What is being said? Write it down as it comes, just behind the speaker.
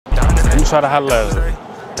try to holler at her.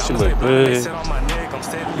 She look good.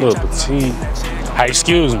 Little petite. Hey,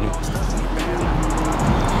 excuse me.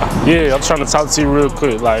 Yeah, I'm trying to talk to you real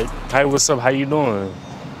quick. Like, hey, what's up? How you doing?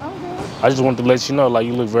 I'm good. I just wanted to let you know, like,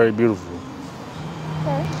 you look very beautiful.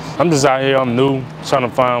 Okay. I'm just out here. I'm new, trying to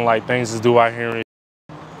find like things to do out here.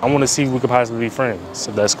 I want to see if we could possibly be friends.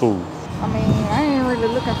 If that's cool. I mean, I ain't really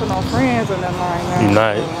looking for no friends or nothing right now. You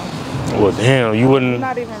not? Well, damn, you wouldn't. You're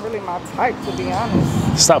not even really my type, to be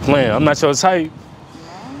honest. Stop playing. I'm not your type. No.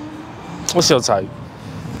 What's your type?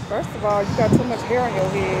 First of all, you got too much hair on your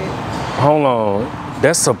head. Hold on.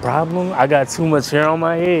 That's a problem? I got too much hair on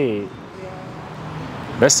my head.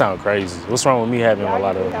 Yeah. That sounds crazy. What's wrong with me having a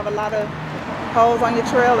lot of... You have a lot of holes on your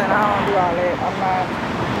trail, and I don't do all that. I'm not...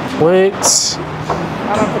 What?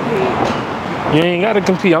 I don't compete. You ain't got to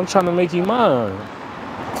compete. I'm trying to make you mine.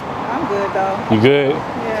 I'm good, though. You good?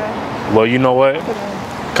 Yeah. Well, you know what?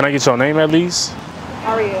 Can I get your name at least?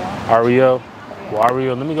 Ariel. Ariel? Well,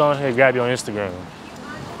 Ariel, let me go ahead and grab you on Instagram.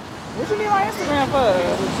 What you need my Instagram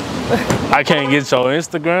for? I can't get your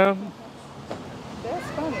Instagram? That's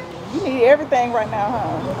funny. You need everything right now,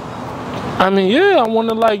 huh? I mean, yeah, I want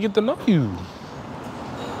to, like, get to know you.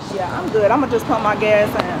 Yeah, I'm good. I'm going to just pump my gas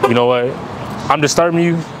in. You know what? I'm disturbing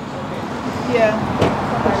you. Yeah.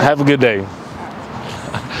 Have a good day.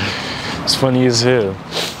 It's funny as hell.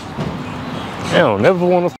 I don't never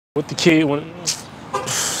want to with the kid when...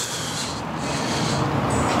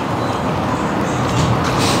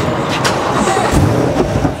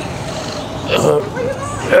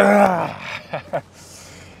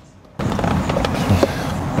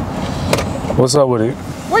 What's up with it?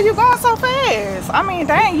 Where you going so fast? I mean,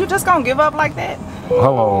 dang, you just gonna give up like that?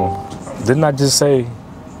 Hold on. Didn't I just say,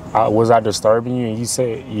 was I disturbing you? And you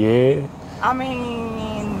said, yeah. I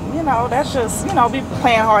mean, you know, that's just, you know, be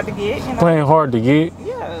playing hard to get, you know. Playing hard to get?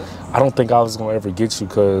 Yeah. I don't think I was gonna ever get you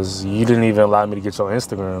because you didn't even allow me to get your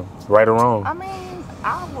Instagram, right or wrong. I mean,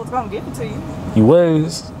 I was gonna give it to you. You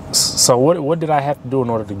was? So what did I have to do in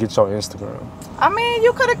order to get your Instagram? I mean,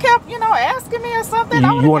 you could have kept, you know, asking me or something.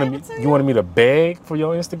 You wanted me to beg for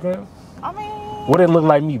your Instagram? I mean, what did it look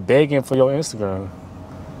like me begging for your Instagram?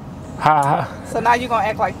 Ha. So now you gonna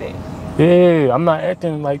act like that? Yeah, I'm not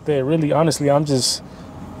acting like that. Really, honestly, I'm just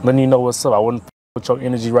letting you know what's up. I wouldn't put your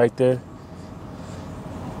energy right there.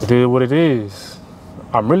 It is what it is.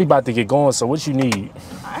 I'm really about to get going. So what you need?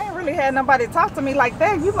 I ain't really had nobody talk to me like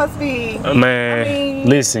that. You must be. Man, I mean,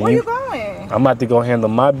 listen. Where you going? I'm about to go handle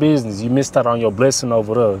my business. You missed out on your blessing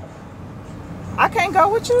over there. I can't go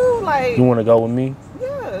with you. Like. You want to go with me?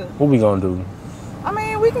 Yeah. What we gonna do? I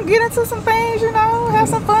mean, we can get into some things, you know, have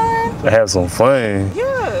some fun. Have some fun?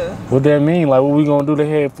 Yeah. What that mean? Like, what we gonna do to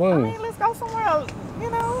have fun? I mean, let's go somewhere else, you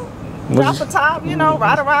know, drop the top, you know,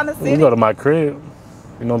 ride around the city. We go to my crib.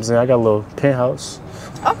 You know what I'm saying? I got a little penthouse.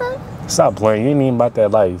 Okay. Stop playing. You ain't even about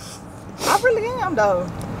that life. I really am, though.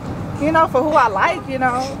 You know, for who I like, you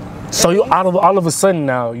know. So you all of a sudden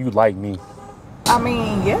now you like me? I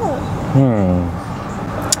mean, yeah.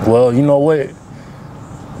 Well, you know what?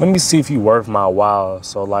 Let me see if you worth my while.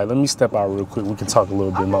 So, like, let me step out real quick. We can talk a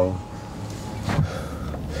little bit more.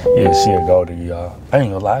 Yeah, she a gold digger, y'all. I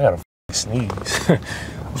ain't gonna lie, I gotta sneeze.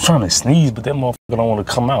 I'm trying to sneeze, but that motherfucker don't want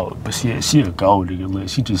to come out. But she a gold digger. Look,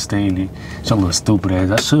 she just standing. She a little stupid ass.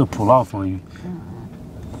 I should pull off on you.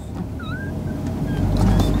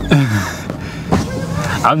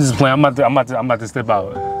 I'm just playing. I'm about to step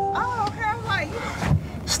out. Oh, okay. I'm like,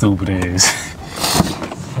 stupid ass.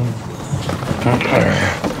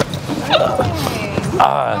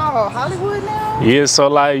 oh, Hollywood now? Yeah, so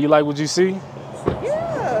like, you like what you see?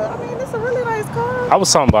 Yeah, I mean, it's a really nice car. I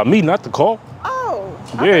was talking about me, not the car. Oh,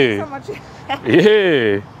 yeah.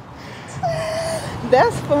 Yeah.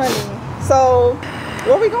 That's funny. So,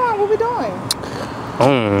 where we going? What we doing?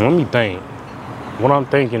 Let me think. What I'm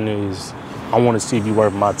thinking is, I want to see if you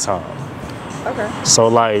worth my time. Okay. So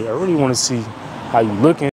like, I really want to see how you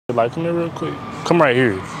looking. Like, come here real quick. Come right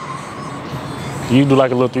here. You do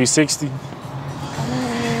like a little 360?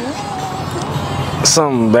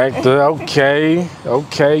 Something back there. Okay.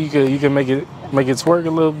 Okay. You can make it twerk a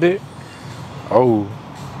little bit. Oh.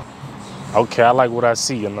 Okay. I like what I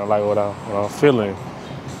see and I like what I'm feeling.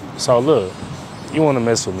 So look, you want to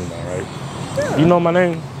mess with me now, right? Yeah. You know my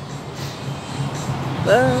name?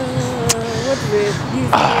 What's it?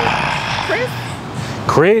 Chris?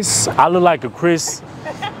 Chris? I look like a Chris.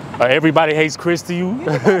 Everybody hates Chris to you. You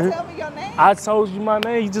didn't tell me your name. I told you my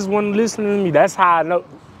name. You just wasn't listening to me. That's how I know.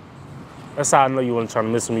 That's how I know you wasn't trying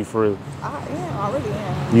to mess with me for real. I am. I really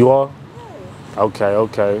am. You are? Yeah. Okay,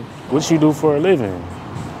 okay. What you do for a living?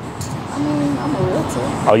 I mean, I'm a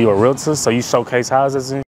realtor. Oh, you a realtor? So you showcase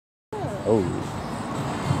houses and? Yeah. Oh.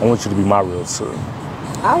 I want you to be my realtor.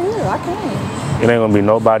 I will. I can. It ain't gonna be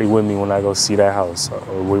nobody with me when I go see that house,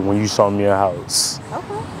 or when you show me a house.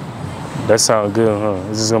 Okay. That sounds good, huh?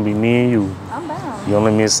 It's just gonna be me and you. I'm down. You gonna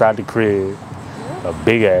let me inside the crib, a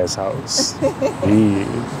big ass house.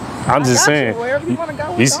 Yeah. I'm just saying. Wherever you wanna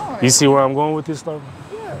go, you see where I'm going with this stuff?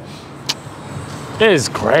 Yeah. It's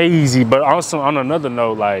crazy, but also on another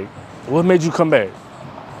note, like, what made you come back?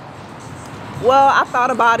 Well, I thought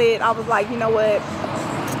about it. I was like, you know what?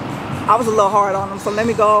 I was a little hard on them, so let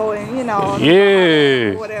me go and, you know,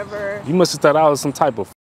 yeah, whatever. You must have thought I was some type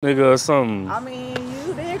of nigga or something. I mean,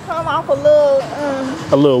 you did come off a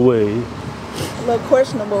little way. A little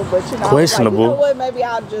questionable, but you know, questionable. Like, you know what? Maybe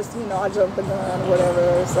I'll just, you know, I jumped the gun or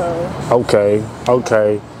whatever. So.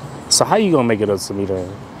 Okay. So how you gonna make it up to me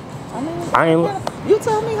then? I mean, you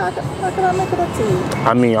tell me how can I make it up to you?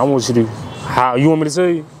 I mean, I want you to. How you want me to tell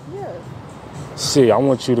you? Yeah. Shit, I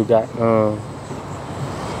want you to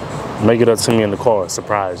make it up to me in the car,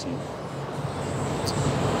 surprise me.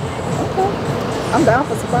 Okay. I'm down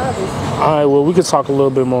for surprises. All right, well, we could talk a little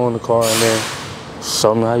bit more in the car and then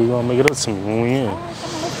show me how you gonna make it up to me when we in. All right,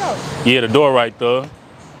 come on, let's go. Yeah, the door right there.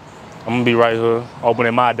 I'm gonna be right here,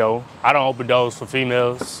 opening my door. I don't open doors for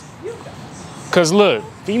females. Cause look,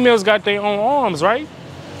 females got their own arms, right?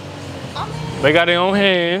 They got their own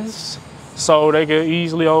hands, so they can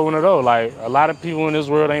easily open the door. Like, a lot of people in this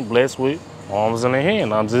world ain't blessed with arms in their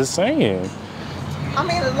hand. I'm just saying. I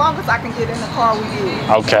mean, as long as I can get in the car with you.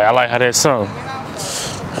 Okay, I like how that sounds.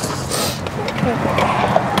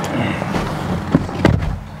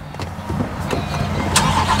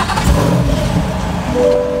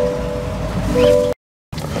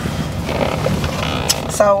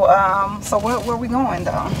 So where we going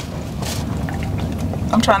though?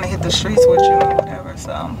 I'm trying to hit the streets with you or whatever,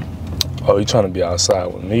 so. Oh, you trying to be outside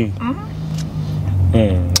with me?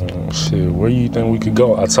 Shit, where you think we could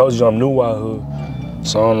go? I told you I'm new out here,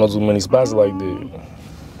 so I don't know too many spots like that.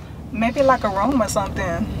 Maybe like a room or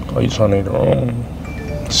something. Oh, you trying to eat a room?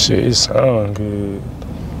 Shit, it sound good.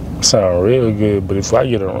 It sound real good, but if I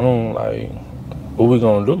get a room, like, what we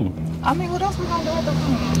gonna do? I mean, what else we gonna do at the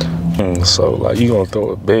room? So, like, you gonna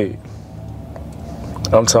throw it back?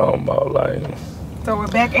 I'm talking about, like... Throw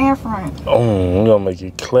it back and front. Oh, we gonna make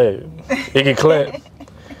it clap. It can clap.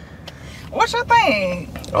 What's your thing?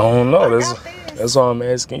 I don't know. That's all I'm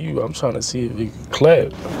asking you. I'm trying to see if it can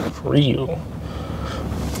clap for real.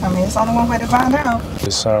 I mean, it's only one way to find out.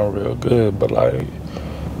 It sound real good, but like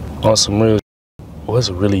on some real, what's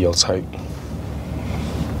really your type?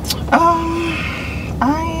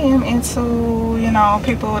 I am into, you know,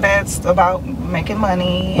 people that's about making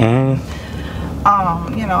money.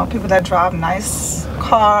 You know, people that drive nice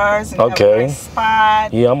cars and have a nice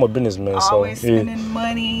spot. Yeah, I'm a businessman, always spending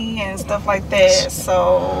money and stuff like that.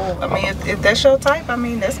 So, I mean, if that's your type, I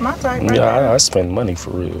mean, that's my type. Right I spend money for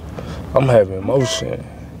real. I'm having emotion.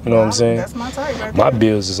 You know what I'm saying? That's my type right My there.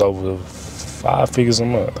 bills is over 5 figures a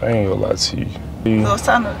month. I ain't gonna lie to you. So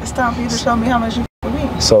it's time for you to show me how much you for me.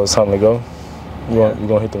 So it's time to go? You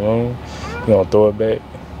gonna hit the room? You gonna throw it back?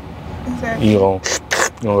 Exactly. You gonna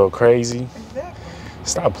go crazy? Exactly.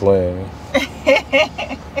 Stop playing.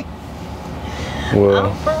 Well,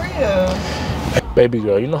 I'm for real. Baby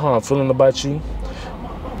girl, you know how I'm feeling about you?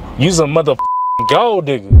 You's a motherfucking gold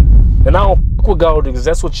digger. And I don't fuck with gold diggers,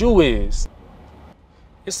 that's what you is.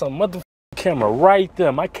 It's a motherfucking camera right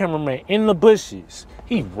there. My cameraman in the bushes.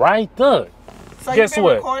 He right there. So Guess you been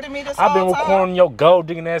what? recording me this I've been whole time? recording your gold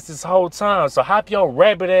digging ass this whole time. So hop your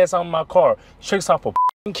rabbit ass on my car. Tricks off of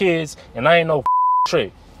kids, and I ain't no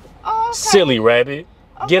trick. Oh, okay. Silly rabbit.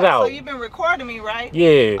 Okay, Get out. So you've been recording me, right?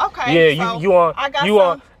 Yeah. Okay. Yeah, so you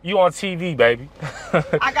on TV, baby.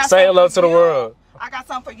 I got Say hello for to the you. world. I got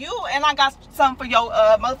something for you, and I got something for your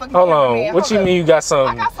motherfucking Hold on. cameraman. What you mean you got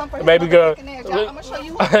something? I got something for baby girl. I'm gonna show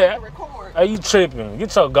you how to record. Are you tripping?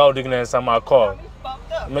 Get your gold digging ass on my car.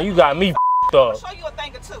 Man, you got me up. I'll show you a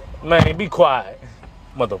thing or two. Man, be quiet.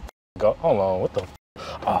 Hold on, what the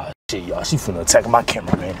Oh shit, y'all, she finna attack my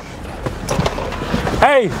camera, man.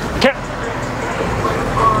 Hey,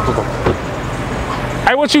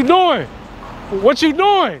 hey, what you doing? What you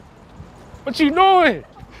doing? What you doing?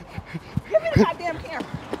 Give me the goddamn camera.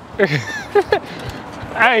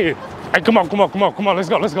 Hey, come on, let's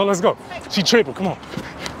go. She tripping, come on.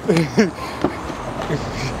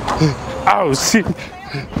 Oh shit.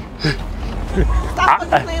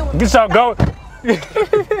 Get your go.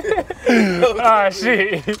 Ah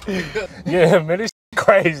shit. Yeah, man, this shit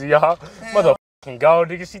crazy, y'all. Motherfucking gold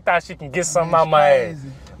digger. She thought she can get something out my ass.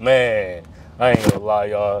 Man, I ain't gonna lie,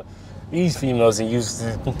 y'all. These females ain't used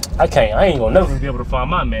to. I ain't gonna never be able to find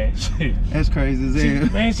my man. Shit. That's crazy as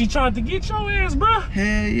hell. Man, she tried to get your ass, bro.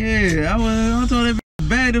 Hell yeah. I told that bitch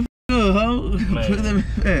bag the f up, ho. Put that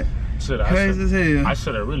back. Crazy as hell. I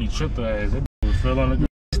should have really tripped her ass. That bitch fell on the ground.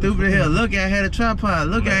 Stupid as hell. Look, I had a tripod.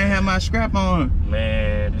 Look, I ain't had my scrap on.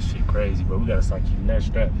 Man, this shit crazy, bro. We gotta start keeping that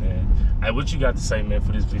strap, man. Hey, what you got to say, man,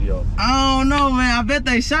 for this video? I don't know, man. I bet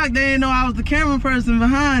they shocked. They didn't know I was the camera person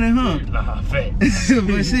behind it, huh? Nah, facts.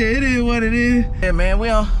 But shit, it is what it is. Yeah, man, we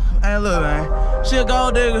on. Hey, look, man. She a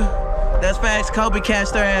gold digger. That's facts. Kobe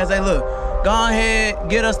cashed her ass. Hey, look. Go ahead,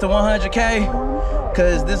 get us to 100K.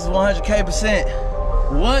 Cause this is 100K%.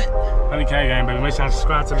 What? 100K gang, baby. Make sure you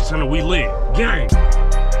subscribe to the channel. We lit. Gang.